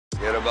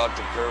Forget about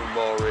the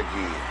curveball,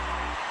 Ricky.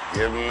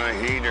 Give him a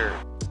heater.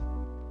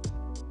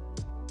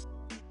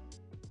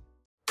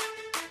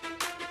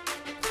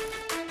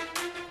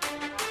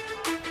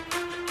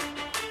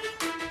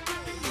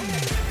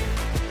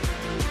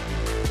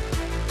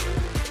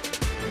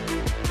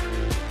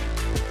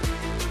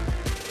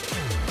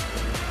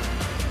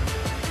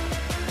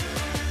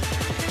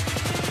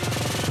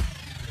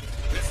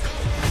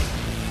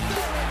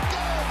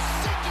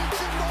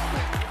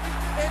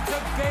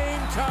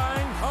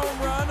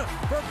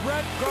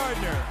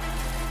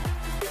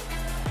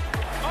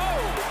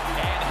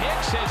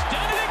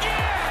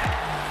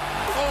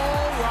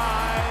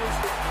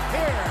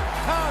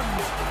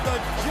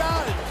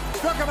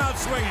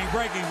 Swinging,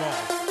 breaking ball.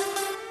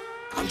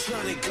 I'm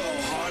trying to go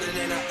harder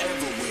than I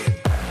ever will.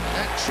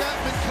 And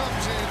Chapman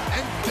comes in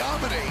and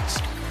dominates.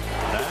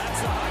 That's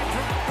a high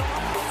drop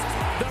goal.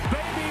 The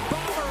baby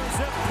Bombers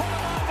have put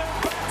him on their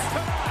backs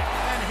tonight.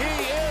 And he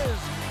is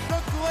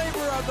the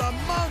Glaber of the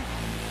month.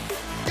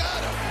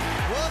 Got him.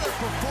 What a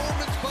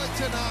performance by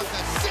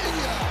Tanaka. See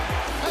ya.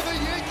 And the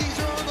Yankees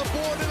are on the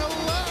board in a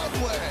loud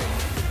way.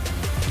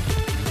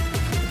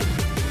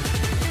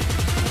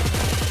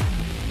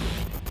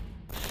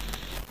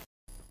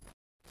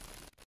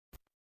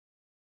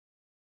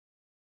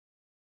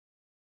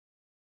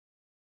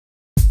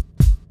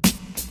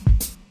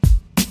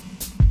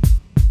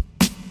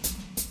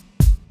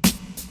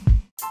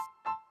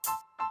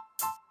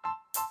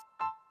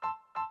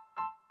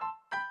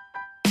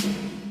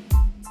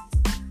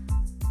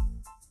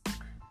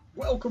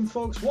 Welcome,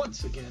 folks,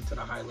 once again to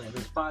the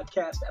Highlanders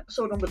podcast,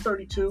 episode number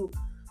 32.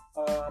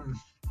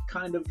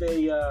 Kind of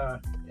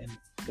an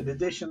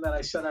edition that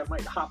I said I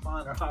might hop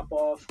on or hop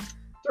off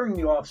during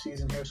the off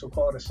season here, so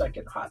call it a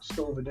second hot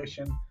stove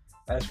edition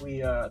as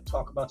we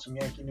talk about some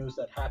Yankee news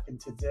that happened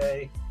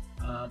today.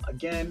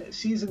 Again,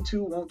 season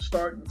 2 won't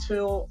start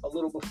until a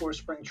little before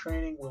spring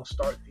training. We'll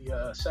start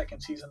the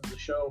second season of the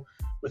show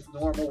with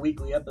normal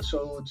weekly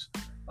episodes.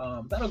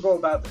 That'll go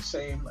about the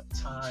same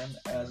time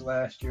as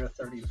last year,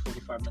 30 to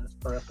 45 minutes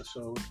per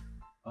episode.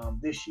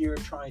 This year,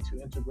 trying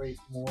to integrate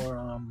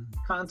more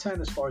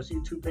content as far as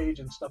YouTube page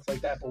and stuff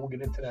like that, but we'll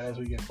get into that as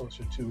we get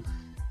closer to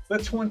the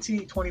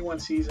 2021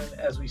 season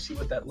as we see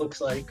what that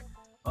looks like.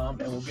 And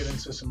we'll get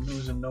into some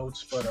news and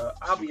notes, but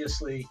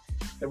obviously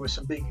there was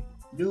some big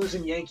news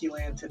in Yankee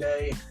land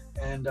today,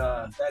 and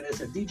that is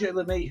that DJ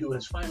LeMahieu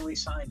has finally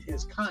signed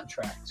his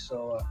contract.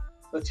 So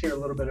let's hear a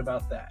little bit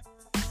about that.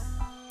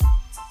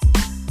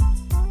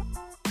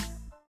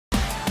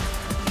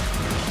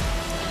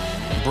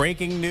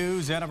 Breaking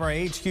news out of our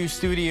HQ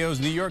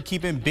studios, New York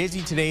keeping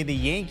busy today. The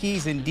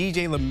Yankees and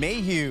DJ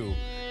LeMahieu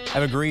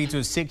have agreed to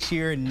a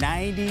 6-year,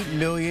 $90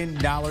 million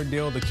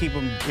deal to keep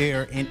him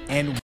there.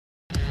 And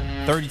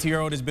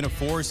 32-year-old has been a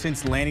force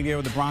since landing there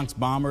with the Bronx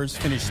Bombers,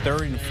 finished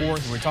third and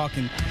fourth. We're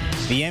talking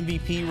the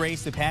MVP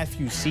race the past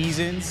few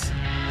seasons,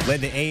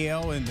 led the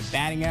AL in the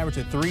batting average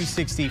of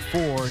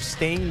 .364,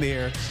 staying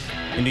there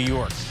in New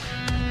York.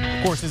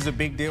 Of course, this is a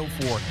big deal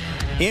for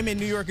him in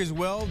New York as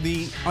well.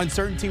 The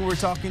uncertainty, we're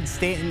talking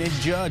Stanton and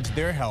Judge,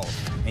 their health.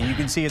 And you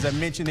can see, as I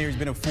mentioned, there's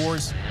been a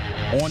force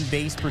on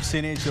base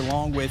percentage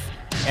along with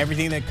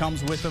everything that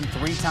comes with them.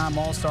 3-time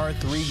All-Star,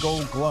 3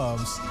 Gold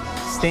Gloves,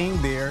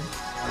 staying there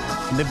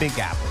in the Big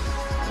Apple.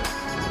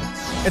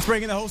 Let's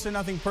bring in the host of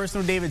Nothing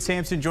Personal, David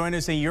Sampson, join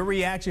us. And your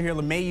reaction here,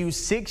 LeMahieu,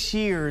 6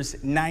 years,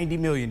 $90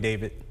 million,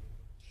 David.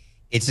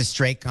 It's a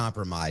straight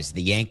compromise.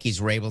 The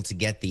Yankees were able to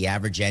get the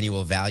average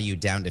annual value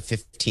down to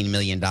 $15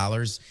 million,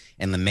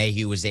 and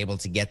LeMahieu was able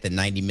to get the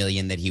 $90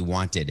 million that he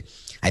wanted.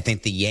 I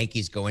think the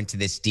Yankees go into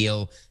this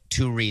deal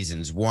 2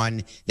 reasons.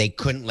 One, they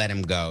couldn't let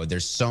him go.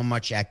 There's so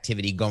much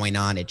activity going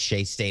on at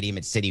Shea Stadium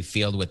at Citi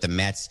Field with the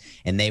Mets,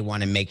 and they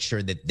want to make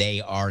sure that they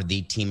are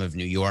the team of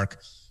New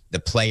York. The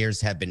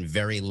players have been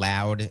very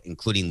loud,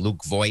 including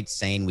Luke Voit,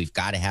 saying we've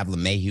got to have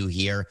LeMahieu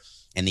here.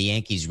 And the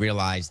Yankees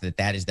realized that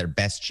that is their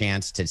best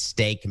chance to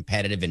stay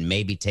competitive and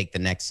maybe take the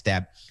next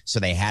step. So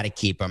they had to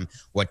keep him.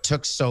 What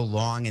took so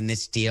long in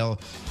this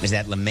deal is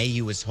that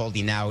LeMahieu was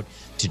holding out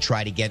to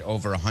try to get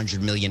over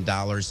 $100 million.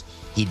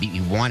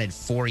 He wanted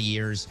 4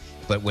 years.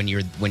 But when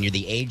you're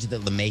the age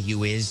that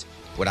LeMahieu is,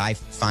 what I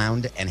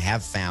found and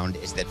have found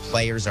is that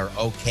players are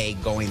okay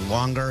going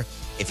longer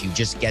if you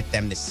just get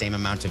them the same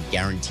amount of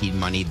guaranteed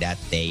money that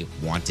they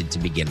wanted to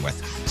begin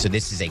with. So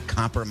this is a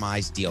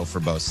compromise deal for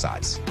both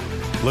sides.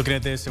 Looking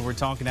at this, and we're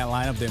talking that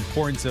lineup, the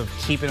importance of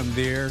keeping them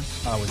there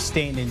with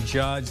Stanton and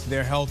Judge.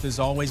 Their health has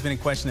always been in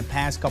question the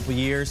past couple of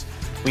years.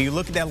 When you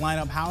look at that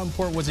lineup, how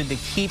important was it to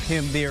keep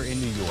him there in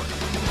New York?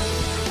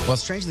 Well,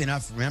 strangely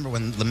enough, remember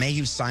when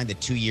LeMahieu signed the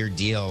 2-year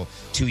deal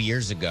 2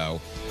 years ago,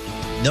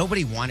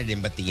 nobody wanted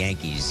him but the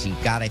Yankees. He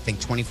got, I think,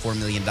 $24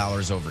 million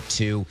over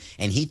 2,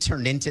 and he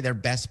turned into their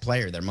best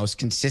player, their most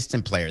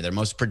consistent player, their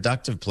most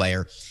productive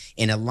player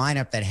in a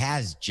lineup that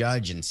has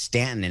Judge and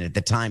Stanton, and at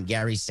the time,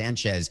 Gary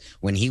Sanchez,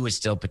 when he was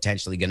still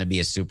potentially going to be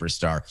a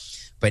superstar.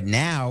 But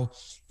now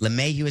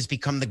LeMahieu has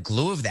become the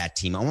glue of that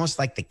team, almost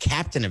like the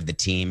captain of the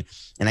team.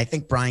 And I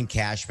think Brian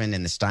Cashman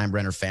and the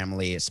Steinbrenner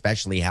family,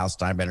 especially Hal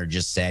Steinbrenner,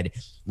 just said,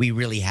 we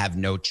really have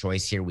no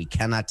choice here. We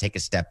cannot take a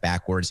step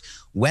backwards.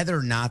 Whether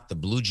or not the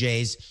Blue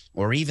Jays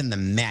or even the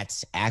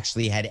Mets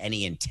actually had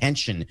any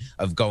intention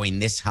of going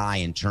this high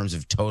in terms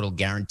of total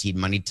guaranteed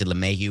money to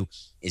LeMahieu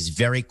is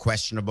very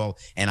questionable,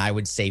 and I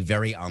would say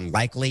very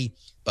unlikely.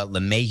 But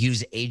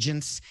LeMahieu's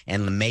agents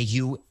and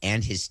LeMahieu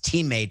and his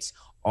teammates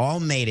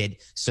all made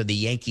it so the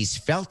Yankees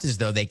felt as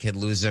though they could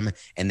lose him,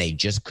 and they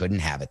just couldn't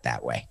have it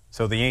that way.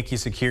 So the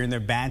Yankees securing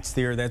their bats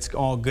there, that's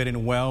all good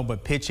and well,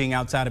 but pitching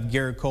outside of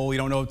Garrett Cole, we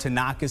don't know if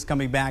Tanaka's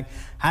coming back.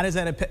 How does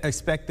that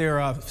expect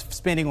their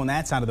spending on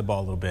that side of the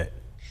ball a little bit?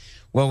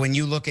 Well, when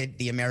you look at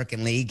the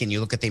American League and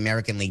you look at the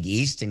American League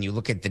East and you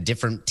look at the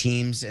different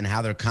teams and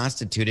how they're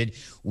constituted,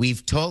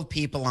 we've told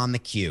people on the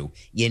queue,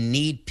 you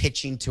need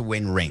pitching to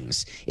win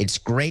rings. It's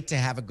great to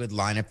have a good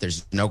lineup.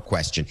 There's no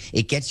question.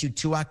 It gets you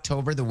to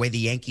October the way the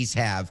Yankees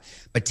have,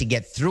 but to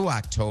get through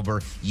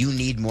October, you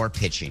need more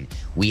pitching.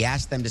 We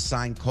asked them to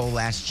sign Cole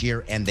last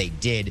year, and they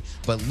did,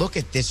 but look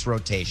at this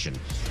rotation.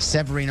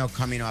 Severino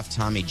coming off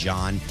Tommy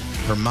John.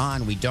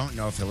 Herman, we don't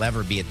know if he'll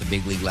ever be at the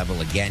big league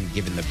level again,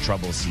 given the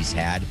troubles he's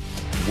had.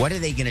 What are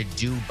they going to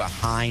do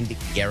behind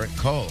Garrett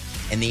Cole?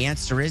 And the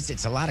answer is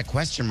it's a lot of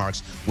question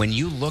marks. When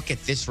you look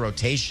at this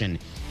rotation,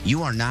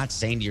 you are not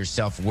saying to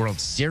yourself World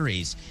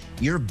Series.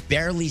 You're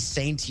barely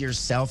saying to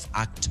yourself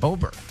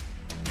October.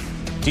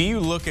 Do you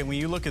look at, when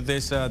you look at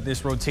this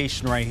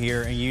rotation right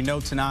here, and you know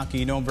Tanaka,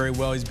 you know him very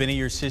well, he's been in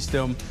your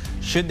system,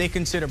 should they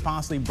consider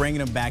possibly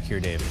bringing him back here,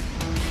 David?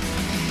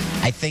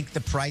 I think the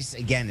price,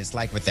 again, is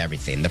like with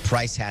everything. The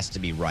price has to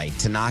be right.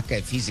 Tanaka,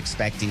 if he's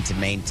expecting to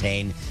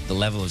maintain the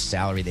level of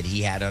salary that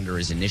he had under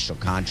his initial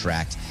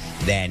contract,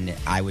 then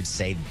I would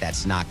say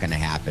that's not going to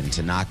happen.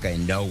 Tanaka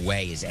in no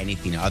way is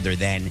anything other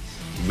than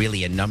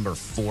really a number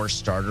 4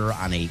 starter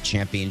on a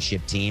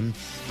championship team.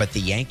 But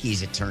the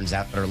Yankees, it turns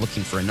out, are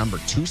looking for a number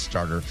 2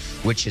 starter,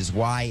 which is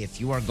why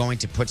if you are going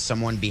to put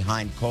someone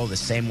behind Cole the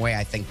same way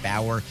I think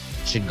Bauer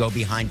should go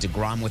behind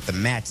DeGrom with the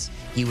Mets,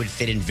 he would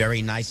fit in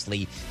very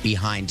nicely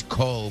behind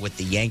Cole with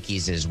the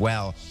Yankees as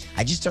well.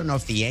 I just don't know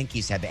if the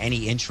Yankees have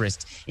any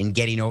interest in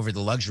getting over the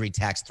luxury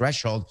tax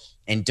threshold.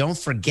 And don't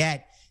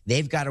forget,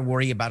 they've got to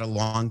worry about a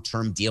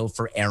long-term deal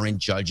for Aaron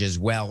Judge as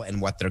well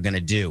and what they're going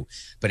to do.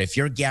 But if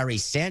you're Gary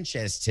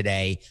Sanchez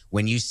today,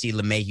 when you see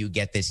LeMahieu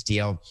get this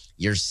deal,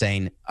 you're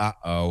saying,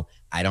 uh-oh,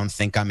 I don't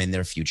think I'm in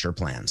their future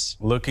plans.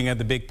 Looking at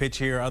the big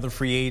picture here, other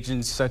free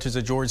agents such as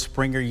a George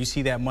Springer, you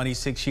see that money,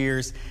 6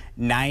 years,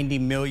 $90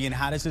 million.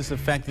 How does this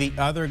affect the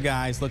other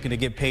guys looking to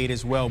get paid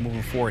as well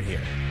moving forward here?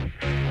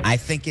 I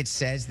think it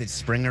says that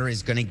Springer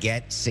is going to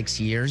get 6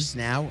 years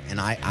now,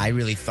 and I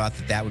really thought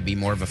that that would be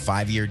more of a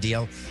 5-year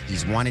deal.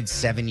 He's wanted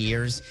 7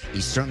 years.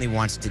 He certainly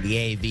wants to.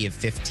 The AAV of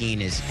 15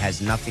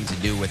 has nothing to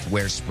do with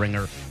where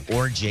Springer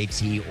or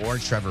JT or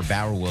Trevor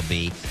Bauer will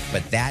be.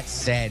 But that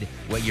said,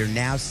 what you're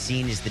now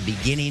seeing is the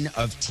beginning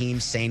of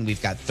teams saying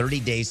we've got 30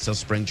 days till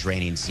spring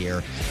training's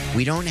here.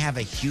 We don't have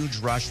a huge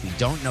rush. We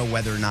don't know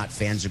whether or not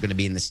fans are going to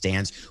be in the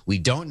stands. We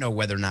don't know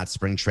whether or not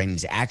spring training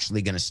is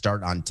actually going to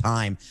start on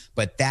time.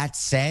 But that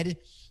said,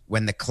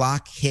 when the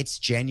clock hits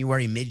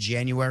January,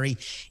 mid-January,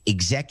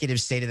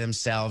 executives say to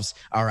themselves,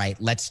 all right,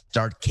 let's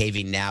start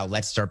caving now.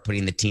 Let's start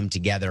putting the team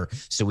together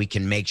so we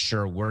can make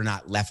sure we're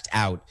not left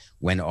out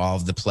when all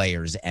of the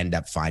players end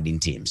up finding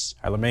teams.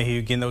 All right, LeMahieu,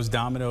 again, those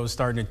dominoes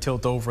starting to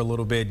tilt over a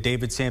little bit.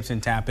 David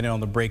Sampson tapping in on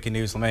the breaking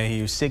news.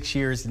 LeMahieu, 6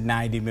 years,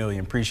 $90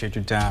 million. Appreciate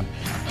your time.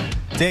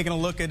 Taking a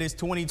look at his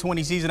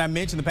 2020 season, I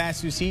mentioned the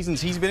past 2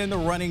 seasons, he's been in the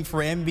running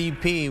for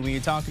MVP. When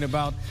you're talking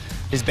about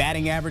his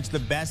batting average, the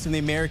best in the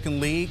American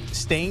League,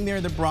 staying there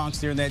in the Bronx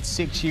there in that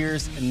 6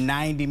 years,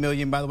 $90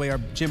 million. By the way, our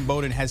Jim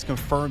Bowden has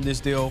confirmed this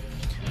deal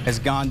has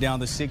gone down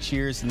to 6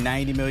 years,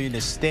 $90 million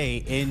to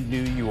stay in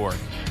New York.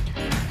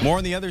 More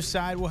on the other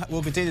side.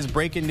 We'll continue this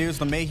breaking news.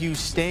 LeMahieu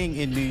staying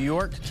in New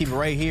York. Keep it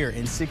right here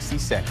in 60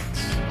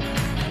 seconds.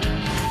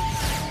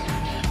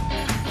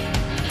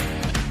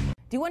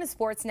 Do you want a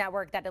sports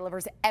network that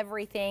delivers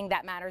everything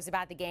that matters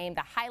about the game?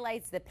 The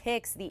highlights, the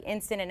picks, the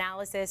instant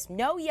analysis,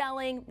 no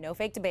yelling, no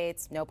fake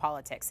debates, no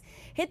politics.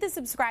 Hit the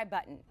subscribe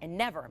button and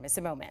never miss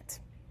a moment.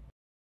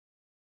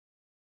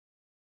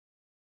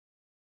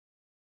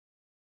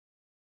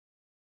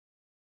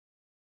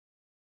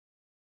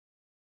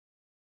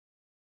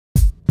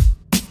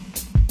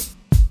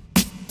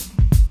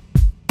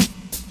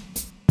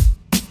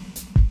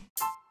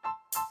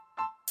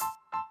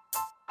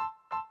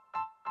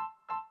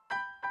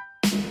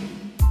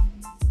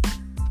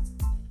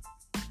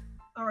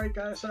 All right,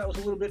 guys, so that was a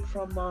little bit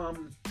from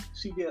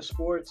CBS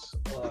Sports,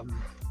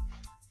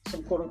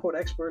 some quote-unquote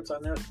experts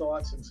on their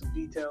thoughts and some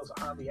details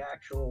on the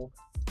actual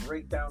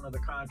breakdown of the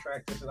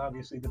contract. This is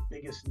obviously the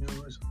biggest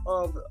news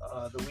of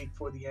the week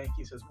for the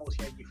Yankees, as most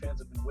Yankee fans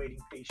have been waiting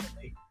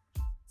patiently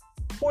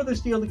for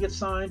this deal to get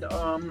signed.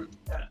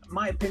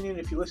 My opinion,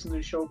 if you listen to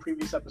the show,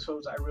 previous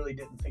episodes, I really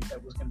didn't think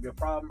that was going to be a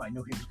problem. I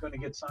knew he was going to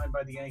get signed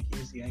by the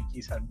Yankees. The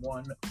Yankees had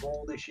one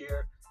goal this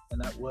year,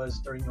 and that was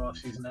during the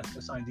offseason. That's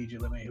to sign DJ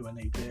LeMahieu, and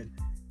they did.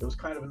 It was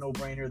kind of a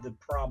no-brainer. The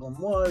problem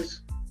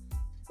was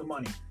the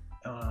money.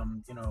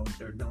 You know,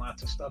 there had been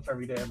lots of stuff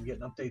every day. I'm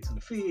getting updates in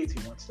the feeds.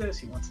 He wants this,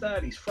 he wants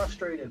that. He's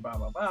frustrated, blah,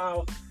 blah,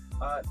 blah.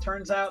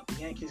 Turns out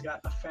the Yankees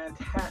got a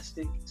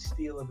fantastic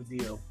steal of a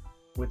deal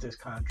with this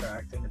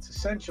contract, and it's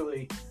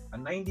essentially a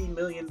 $90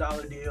 million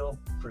deal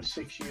for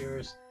 6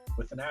 years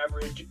with an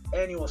average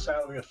annual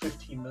salary of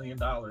 $15 million.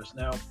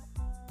 Now,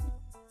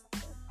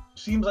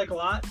 seems like a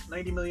lot,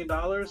 $90 million,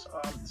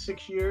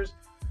 6 years.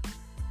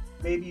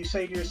 Maybe you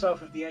say to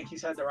yourself, if the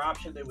Yankees had their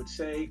option, they would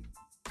say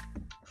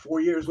 4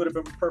 years would have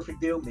been a perfect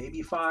deal,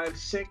 maybe 5,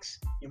 6.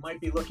 You might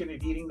be looking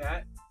at eating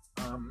that.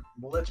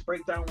 Well, let's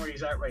break down where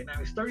he's at right now.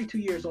 He's 32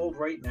 years old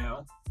right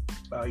now.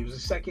 He was a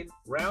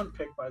second-round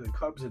pick by the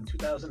Cubs in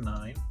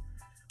 2009.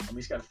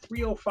 He's got a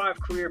 .305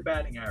 career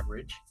batting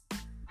average,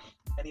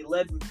 and he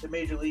led the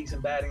major leagues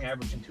in batting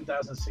average in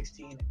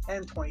 2016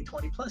 and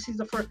 2020. Plus, he's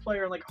the first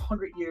player in like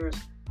 100 years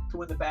to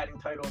win the batting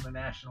title in the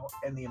National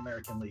and the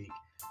American League.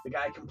 The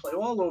guy can play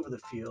all over the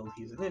field.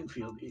 He's an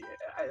infield,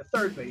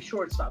 third base,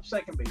 shortstop,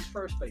 second base,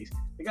 first base.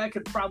 The guy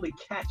could probably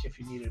catch if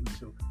you needed him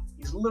to.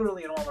 He's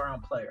literally an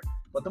all-around player.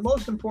 But the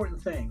most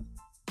important thing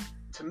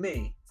to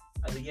me,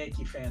 as a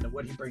Yankee fan, of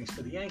what he brings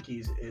to the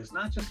Yankees is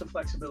not just the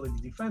flexibility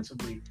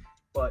defensively,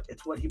 but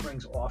it's what he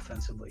brings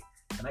offensively.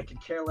 And I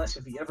could care less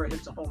if he ever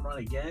hits a home run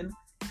again.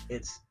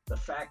 It's the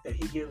fact that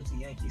he gives the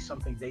Yankees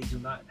something they do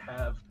not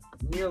have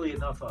nearly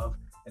enough of,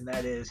 and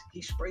that is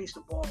he sprays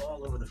the ball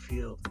all over the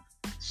field,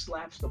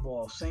 slaps the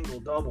ball, single,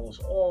 doubles,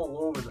 all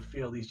over the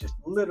field. He's just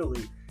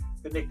literally,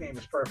 the nickname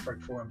is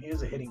perfect for him. He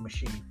is a hitting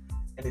machine.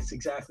 And it's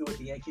exactly what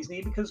the Yankees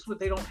need because it's what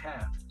they don't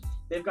have.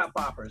 They've got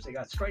boppers, they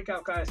got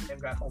strikeout guys, and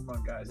they've got home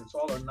run guys. It's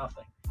all or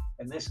nothing.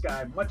 And this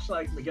guy, much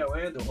like Miguel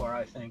Andujar,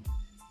 I think,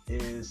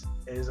 is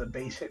a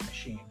base hit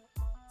machine.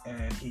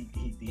 And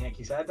the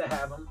Yankees had to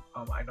have him.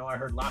 I know I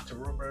heard lots of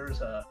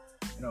rumors,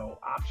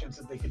 options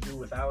that they could do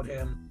without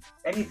him.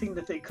 Anything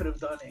that they could have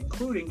done,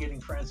 including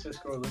getting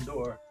Francisco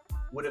Lindor,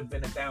 would have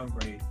been a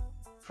downgrade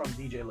from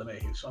DJ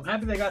LeMahieu. So I'm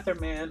happy they got their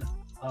man.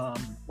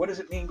 What does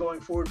it mean going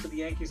forward for the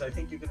Yankees? I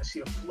think you're going to see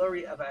a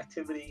flurry of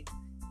activity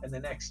in the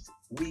next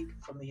week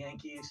from the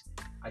Yankees.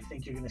 I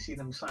think you're going to see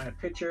them sign a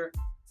pitcher.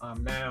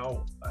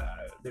 Now,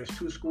 there's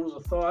two schools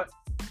of thought.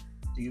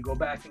 Do you go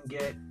back and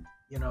get,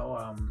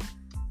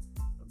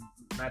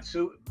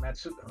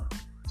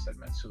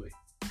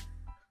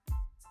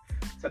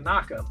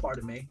 Tanaka,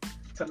 pardon me.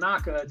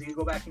 Tanaka, do you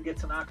go back and get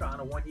Tanaka on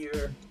a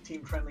one-year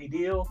team-friendly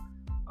deal?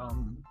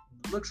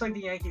 Looks like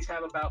the Yankees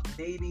have about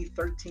maybe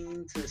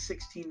 $13 to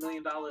 $16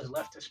 million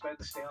left to spend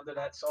to stay under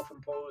that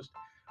self-imposed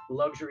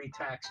luxury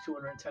tax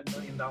 $210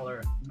 million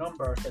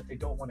number that they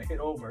don't want to hit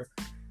over.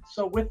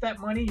 So with that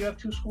money, you have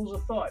two schools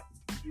of thought.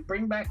 You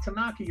bring back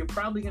Tanaka, you're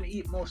probably going to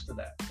eat most of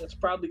that. That's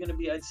probably going to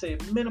be, I'd say,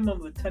 a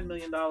minimum of a $10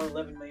 million,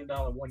 $11 million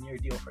one-year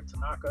deal for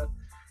Tanaka.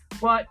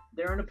 But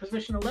they're in a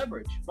position of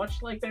leverage,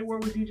 much like they were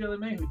with DJ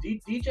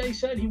LeMahieu. DJ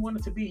said he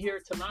wanted to be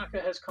here. Tanaka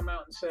has come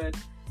out and said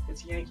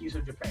it's Yankees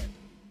of Japan.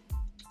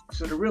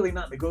 So they're really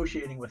not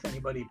negotiating with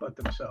anybody but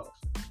themselves.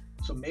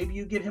 So maybe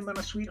you get him on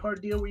a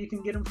sweetheart deal where you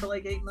can get him for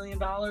like $8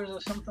 million or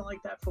something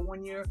like that for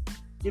 1 year.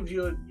 Gives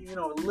you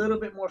a little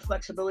bit more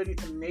flexibility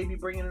to maybe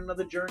bring in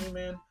another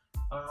journeyman.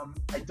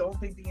 I don't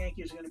think the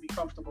Yankees are going to be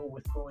comfortable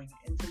with going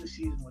into the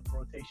season with the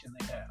rotation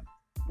they have.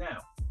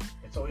 Now,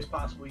 it's always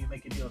possible you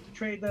make a deal at the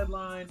trade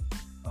deadline,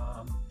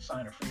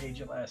 sign a free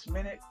agent last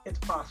minute. It's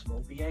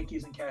possible. The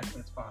Yankees and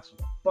Cashman, it's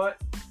possible. But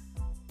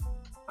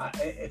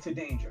it's a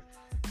danger.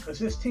 Because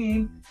this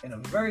team in a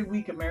very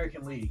weak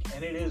American League,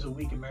 and it is a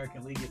weak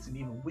American League, it's an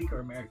even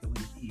weaker American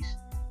League East.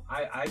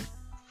 I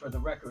for the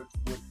record,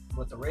 with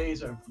what the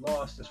Rays have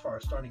lost as far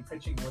as starting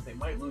pitching, what they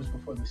might lose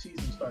before the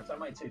season starts, I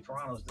might say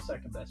Toronto's the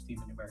second best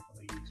team in the American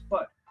League East.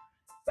 But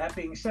that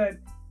being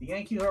said, the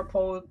Yankees are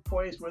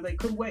poised where they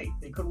could wait.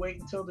 They could wait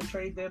until the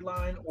trade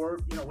deadline or,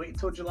 wait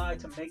until July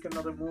to make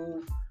another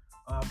move.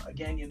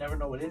 Again, you never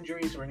know with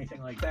injuries or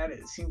anything like that.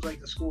 It seems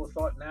like the school of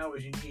thought now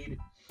is you need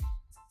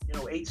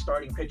 8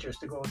 starting pitchers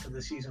to go into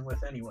the season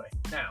with anyway.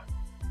 Now,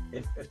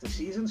 if the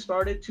season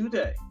started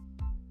today,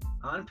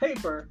 on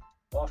paper,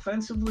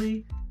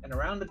 offensively and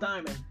around the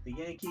diamond, the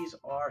Yankees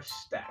are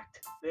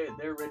stacked.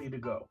 They're ready to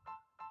go.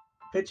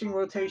 Pitching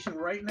rotation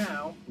right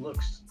now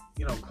looks,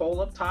 Cole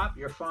up top,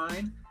 you're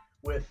fine.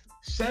 With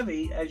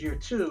Sevy as your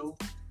 2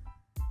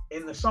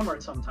 in the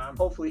summer sometime.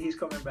 Hopefully he's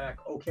coming back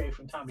okay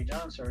from Tommy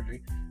John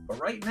surgery. But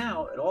right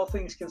now, at all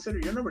things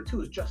considered, your number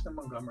 2 is Justin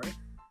Montgomery.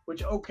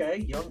 Which,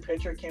 okay, young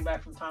pitcher, came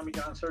back from Tommy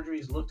John surgery.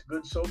 He's looked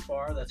good so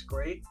far. That's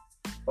great.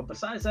 But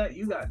besides that,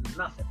 you got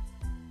nothing.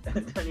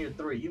 And then your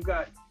 3. You've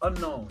got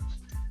unknowns.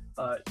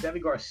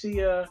 Deivi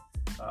Garcia,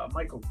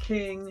 Michael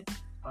King,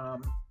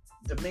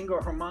 Domingo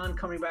Germán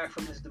coming back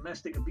from his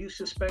domestic abuse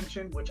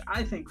suspension, which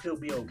I think he'll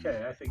be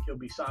okay. I think he'll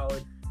be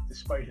solid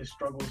despite his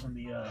struggles in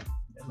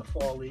the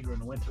fall league or in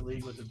the winter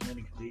league with the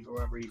Dominican League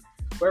or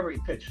wherever he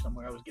pitched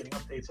somewhere. I was getting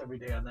updates every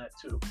day on that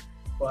too.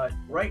 But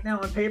right now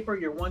on paper,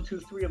 your 1,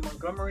 2, 3 of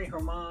Montgomery,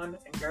 Germán,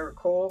 and Garrett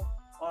Cole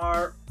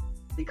are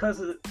because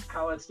of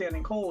how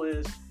outstanding Cole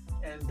is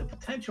and the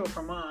potential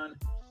for Mon,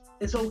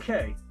 is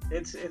okay.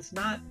 It's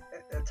not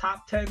a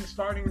top 10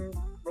 starting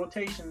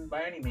rotation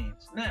by any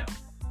means. Now,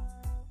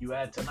 you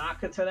add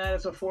Tanaka to that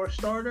as a fourth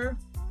starter,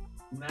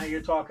 now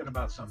you're talking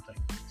about something.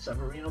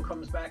 Severino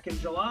comes back in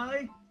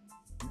July,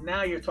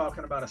 now you're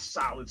talking about a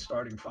solid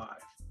starting five.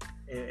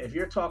 If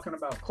you're talking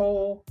about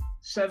Cole,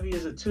 Sevy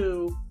is a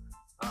 2,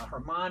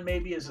 Herman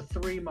maybe is a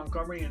 3,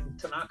 Montgomery and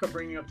Tanaka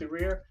bringing up the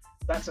rear,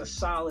 that's a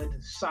solid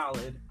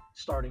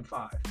starting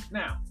five.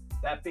 Now,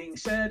 that being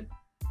said,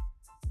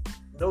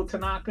 no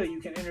Tanaka, you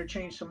can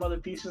interchange some other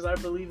pieces, I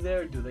believe,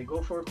 there. Do they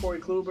go for a Corey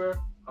Kluber?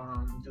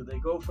 Do they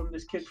go from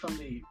this kid from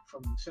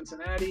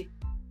Cincinnati?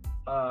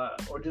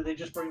 Or do they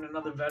just bring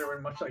another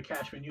veteran, much like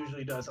Cashman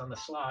usually does on the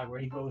slide, where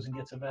he goes and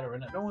gets a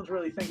veteran that no one's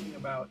really thinking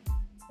about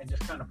and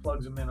just kind of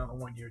plugs him in on a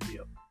one-year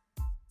deal?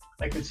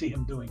 I could see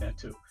him doing that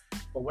too.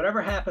 But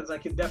whatever happens, I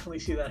could definitely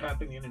see that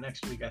happening in the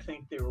next week. I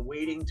think they were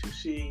waiting to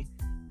see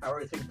how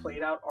everything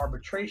played out.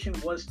 Arbitration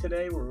was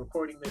today. We're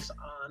recording this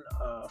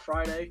on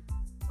Friday.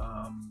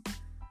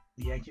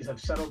 The Yankees have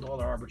settled all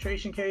their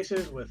arbitration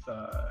cases with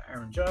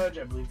Aaron Judge.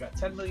 I believe got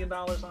 $10 million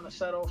on a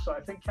settle. So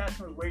I think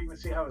Cashman was waiting to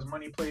see how his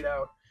money played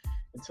out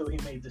until he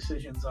made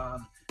decisions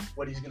on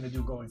what he's going to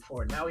do going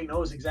forward. Now he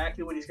knows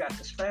exactly what he's got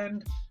to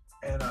spend.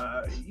 And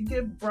you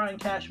give Brian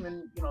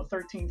Cashman,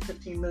 $13,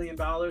 $15 million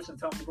and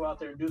tell him to go out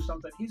there and do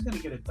something, he's going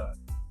to get it done.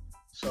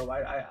 So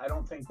I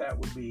don't think that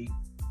would be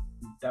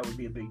a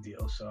big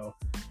deal. So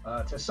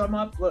to sum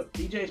up, look,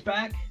 DJ's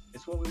back.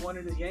 It's what we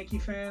wanted as Yankee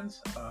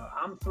fans.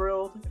 I'm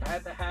thrilled. It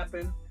had to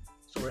happen.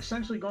 So we're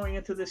essentially going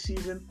into this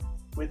season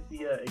with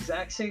the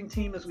exact same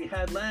team as we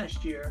had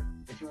last year.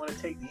 If you want to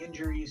take the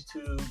injuries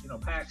to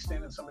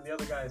Paxton and some of the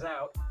other guys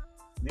out,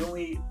 the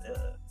only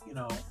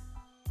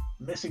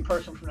missing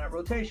person from that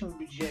rotation would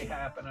be J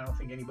Happ, and I don't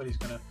think anybody's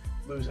going to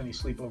lose any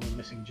sleep over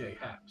missing J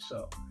Happ.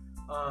 So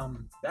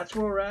that's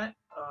where we're at.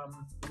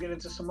 We'll get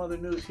into some other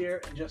news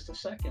here in just a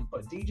second,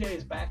 but DJ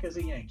is back as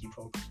a Yankee,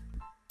 folks.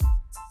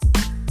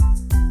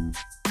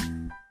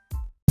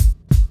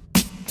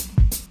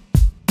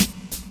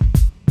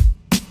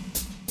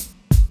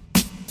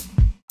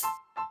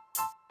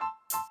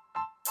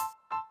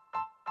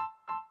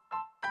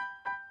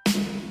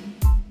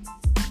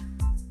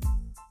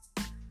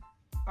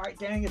 All right,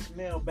 gang, it's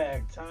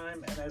mailbag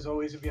time. And as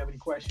always, if you have any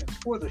questions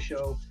for the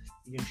show,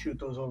 you can shoot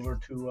those over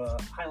to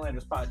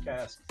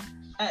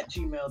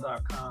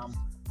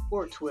HighlandersPodcast@gmail.com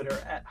or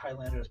Twitter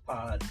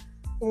 @HighlandersPod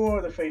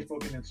or the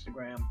Facebook and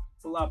Instagram,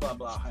 blah, blah,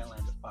 blah,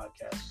 Highlanders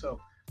Podcast.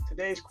 So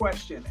today's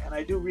question, and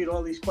I do read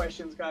all these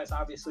questions, guys,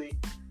 obviously.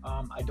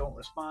 I don't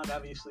respond,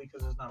 obviously,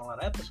 because there's not a lot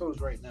of episodes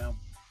right now.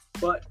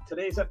 But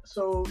today's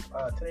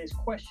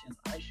question,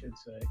 I should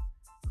say,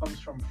 comes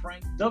from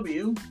Frank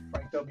W.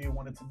 Frank W.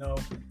 wanted to know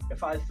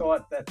if I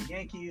thought that the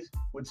Yankees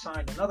would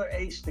sign another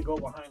ace to go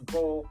behind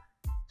Cole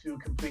to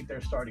complete their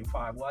starting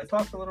five. Well, I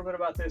talked a little bit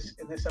about this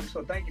in this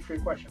episode. Thank you for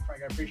your question,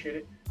 Frank. I appreciate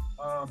it.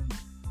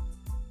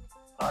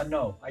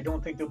 No, I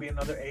don't think there'll be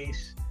another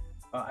ace.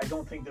 I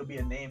don't think there'll be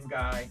a name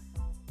guy.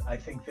 I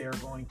think they're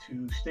going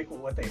to stick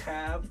with what they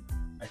have.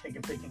 I think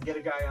if they can get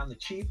a guy on the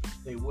cheap,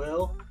 they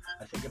will.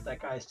 I think if that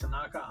guy is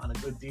Tanaka on a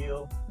good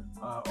deal,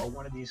 or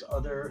one of these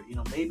other,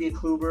 maybe a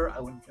Kluber, I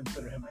wouldn't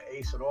consider him an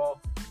ace at all,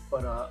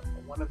 but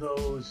one of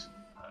those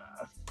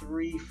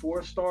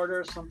 3-4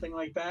 starters, something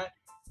like that,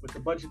 with the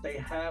budget they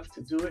have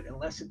to do it,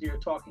 unless you're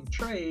talking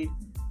trade,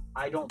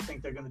 I don't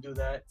think they're going to do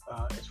that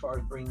as far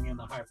as bringing in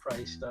the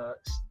high-priced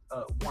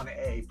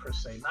 1A per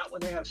se. Not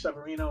when they have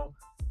Severino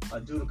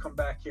due to come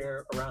back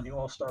here around the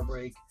All-Star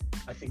break.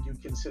 I think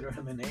you'd consider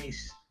him an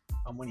ace.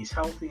 When he's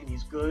healthy and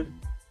he's good,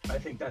 I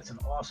think that's an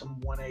awesome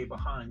 1A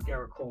behind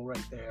Gerrit Cole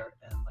right there.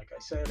 And like I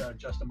said,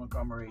 Justin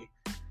Montgomery.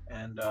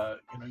 And,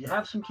 you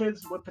have some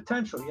kids with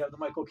potential. You have the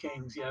Michael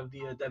Kings, you have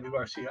the Debbie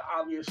Garcia,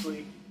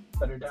 obviously,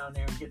 that are down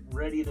there and getting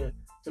ready to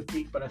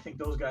peak. But I think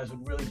those guys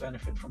would really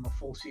benefit from a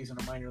full season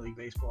of minor league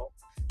baseball.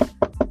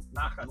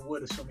 Knock on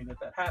wood, assuming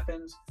that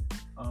happens.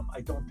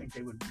 I don't think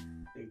they would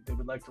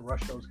like to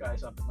rush those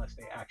guys up unless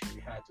they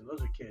actually had to.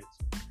 Those are kids.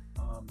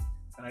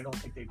 And I don't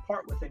think they'd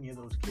part with any of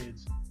those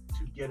kids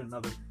to get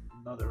another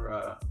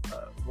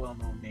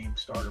well-known name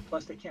starter.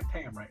 Plus, they can't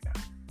pay him right now.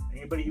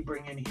 Anybody you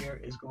bring in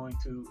here is going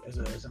to, as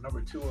a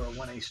number 2 or a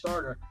 1A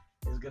starter,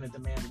 is going to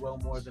demand well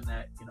more than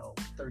that,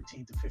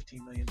 $13 to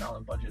 $15 million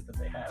budget that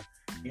they have.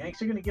 The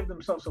Yankees are going to give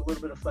themselves a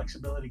little bit of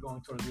flexibility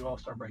going towards the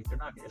All-Star break. They're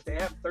not, if they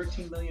have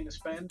 $13 million to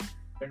spend,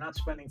 they're not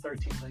spending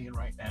 $13 million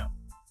right now.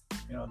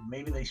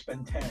 Maybe they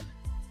spend 10.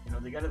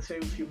 They got to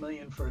save a few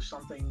million for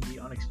something the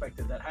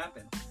unexpected that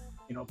happened.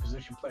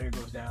 Position player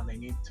goes down, they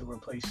need to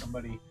replace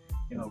somebody,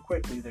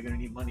 quickly. They're going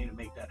to need money to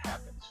make that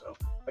happen. So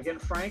again,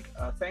 Frank,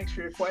 thanks for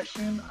your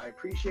question. I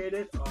appreciate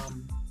it.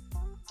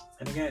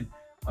 And again,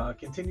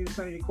 continue to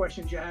send any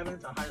questions you have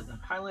into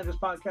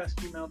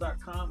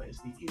HighlandersPodcast@gmail.com is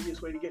the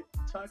easiest way to get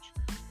in touch,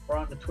 or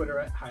on the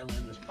Twitter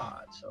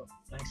 @HighlandersPod. So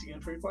thanks again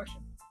for your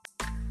question.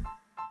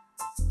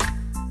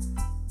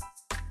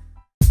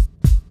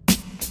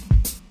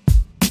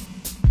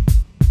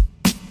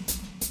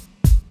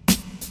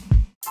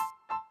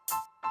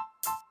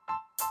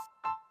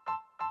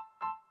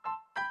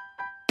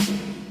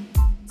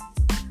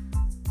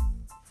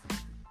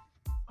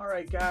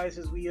 right, guys,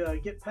 as we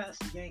get past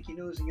the Yankee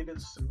news and get into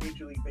some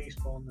Major League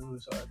Baseball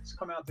news, it's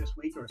come out this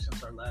week or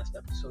since our last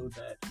episode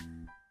that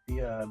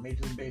the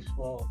Major League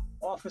Baseball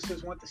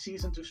offices want the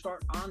season to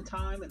start on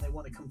time and they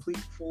want a complete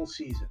full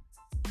season.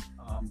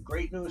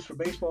 Great news for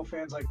baseball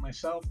fans like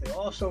myself. They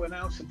also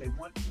announced that they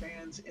want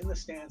fans in the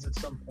stands at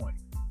some point.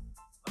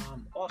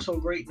 Also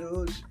great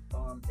news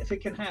if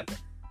it can happen.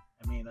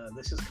 I mean,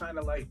 this is kind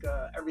of like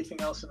everything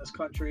else in this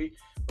country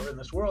or in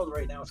this world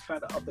right now. It's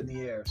kind of up in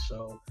the air.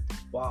 So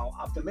while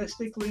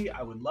optimistically,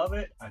 I would love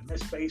it. I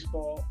miss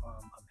baseball.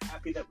 I'm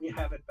happy that we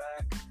have it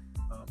back.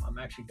 I'm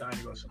actually dying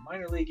to go to some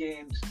minor league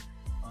games.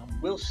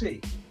 We'll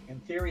see. In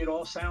theory, it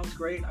all sounds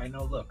great. I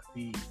know, look,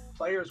 the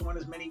players want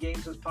as many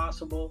games as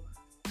possible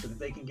so that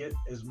they can get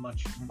as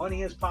much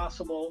money as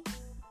possible.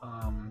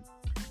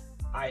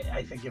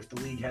 I think if the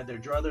league had their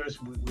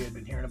druthers, we had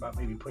been hearing about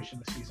maybe pushing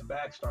the season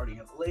back, starting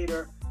it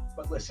later.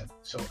 But listen,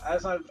 so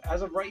as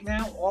of right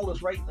now, all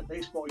is right in the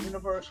baseball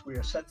universe. We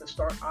are set to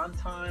start on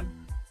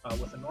time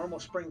with a normal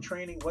spring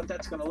training. What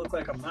that's going to look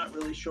like, I'm not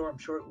really sure. I'm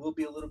sure it will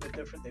be a little bit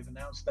different. They've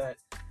announced that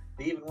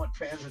they even want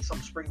fans in some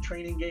spring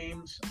training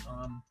games,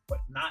 but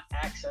not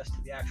access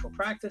to the actual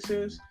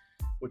practices,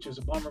 which is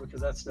a bummer because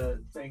that's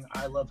the thing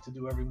I love to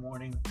do every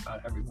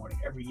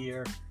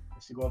year.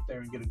 To go up there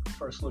and get a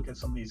first look at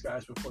some of these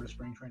guys before the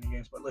spring training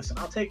games. But listen,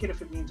 I'll take it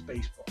if it means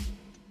baseball.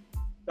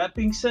 That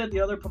being said, the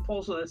other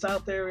proposal that's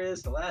out there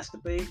is the last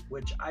debate,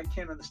 which I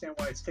can't understand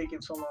why it's taking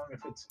so long.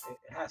 If it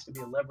has to be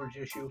a leverage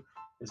issue,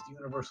 is the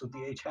universal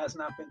DH has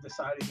not been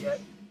decided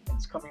yet. And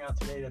it's coming out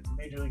today that the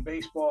Major League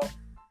Baseball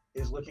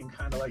is looking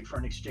kind of like for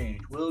an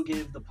exchange. We'll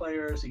give the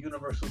players a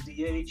universal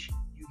DH.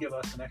 You give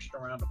us an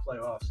extra round of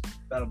playoffs.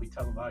 That'll be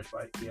televised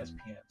by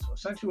ESPN. So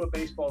essentially what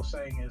baseball is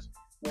saying is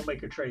we'll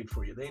make a trade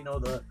for you. They know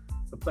the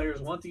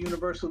players want the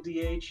universal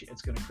DH.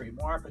 It's going to create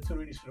more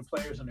opportunities for the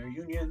players in their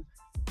union,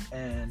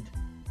 and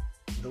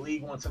the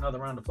league wants another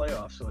round of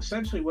playoffs. So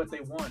essentially what they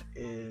want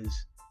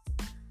is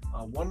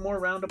one more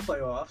round of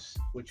playoffs,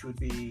 which would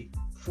be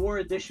 4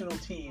 additional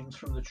teams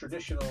from the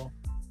traditional,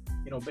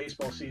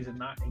 baseball season,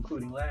 not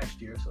including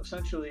last year. So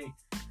essentially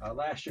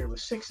last year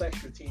was 6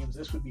 extra teams.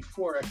 This would be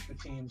 4 extra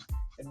teams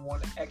and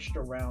 1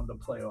 extra round of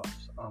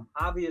playoffs.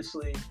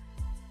 Obviously,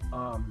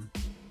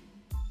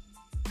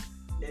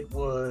 it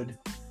would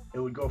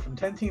go from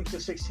 10 teams to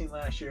 16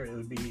 last year. It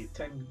would be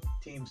 10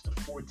 teams to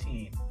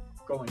 14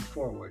 going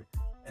forward.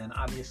 And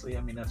obviously,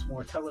 I mean, that's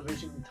more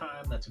television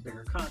time. That's a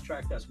bigger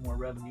contract. That's more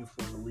revenue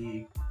for the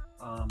league.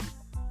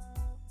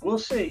 We'll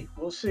see.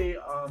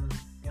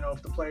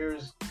 If the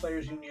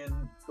players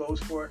union goes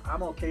for it,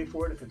 I'm okay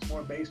for it. If it's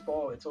more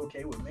baseball, it's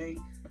okay with me.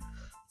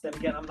 Then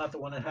again, I'm not the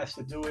one that has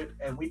to do it.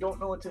 And we don't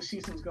know what this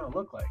season's going to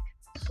look like.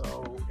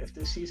 So if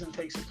this season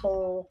takes a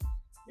toll,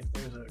 if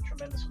there's a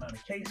tremendous amount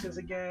of cases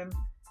again,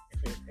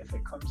 if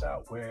it comes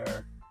out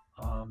where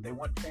they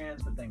want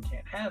fans but then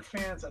can't have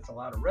fans, that's a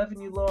lot of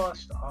revenue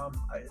lost.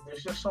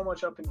 There's just so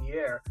much up in the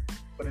air.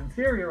 But in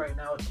theory right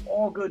now, it's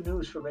all good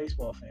news for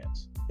baseball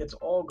fans. It's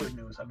all good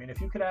news. I mean,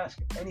 if you could ask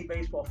any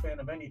baseball fan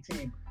of any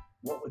team,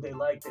 what would they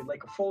like? They'd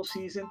like a full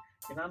season.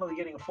 You're not only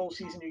getting a full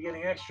season, you're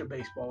getting extra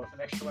baseball with an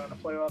extra round of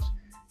playoffs,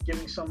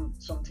 giving some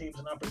teams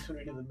an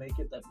opportunity to make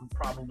it that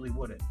probably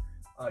wouldn't.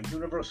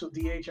 Universal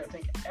DH, I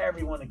think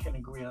everyone can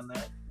agree on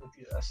that, with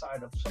the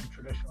aside of some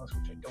traditionalists,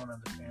 which I don't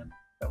understand,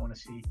 that want to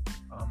see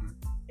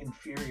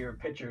inferior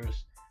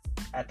pitchers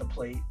at the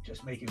plate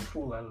just making a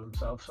fool out of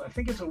themselves. So I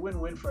think it's a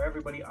win-win for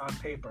everybody on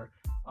paper.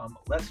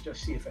 Let's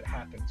just see if it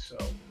happens. So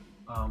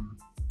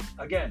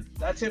again,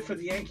 that's it for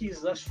the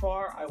Yankees thus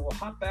far. I will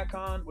hop back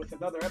on with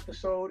another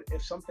episode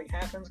if something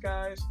happens,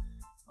 guys.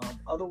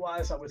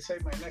 Otherwise, I would say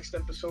my next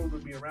episode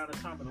would be around the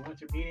time of the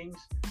winter meetings,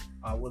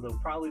 where there'll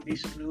probably be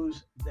some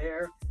news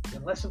there.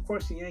 Unless, of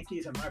course, the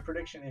Yankees, and my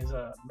prediction is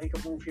make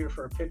a move here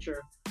for a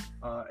pitcher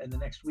in the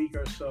next week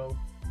or so,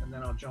 and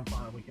then I'll jump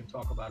on and we can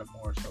talk about it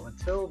more. So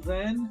until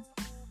then,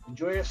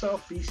 enjoy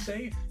yourself, be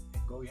safe,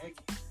 and go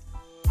Yankees.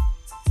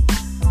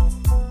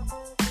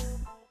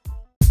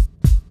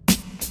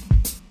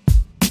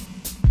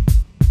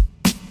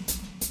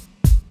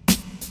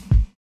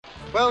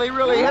 Well, he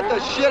really hit the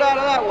shit out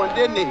of that one,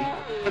 didn't he?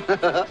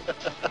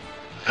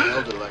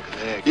 Held it like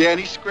an egg. Yeah, and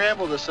he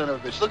scrambled the son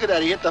of a bitch. Look at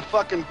that, he hit the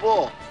fucking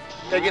bull.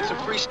 Gotta get some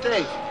free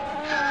steak.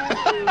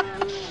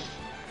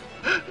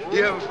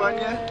 You having fun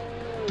yet?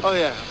 Oh,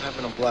 yeah, I'm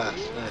having a blast.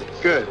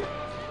 Nice. Good.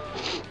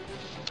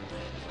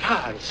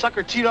 God,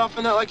 sucker teed off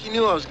in that like he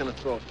knew I was gonna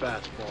throw a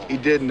fastball. He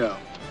did know.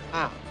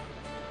 How?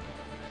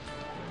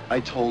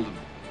 I told him.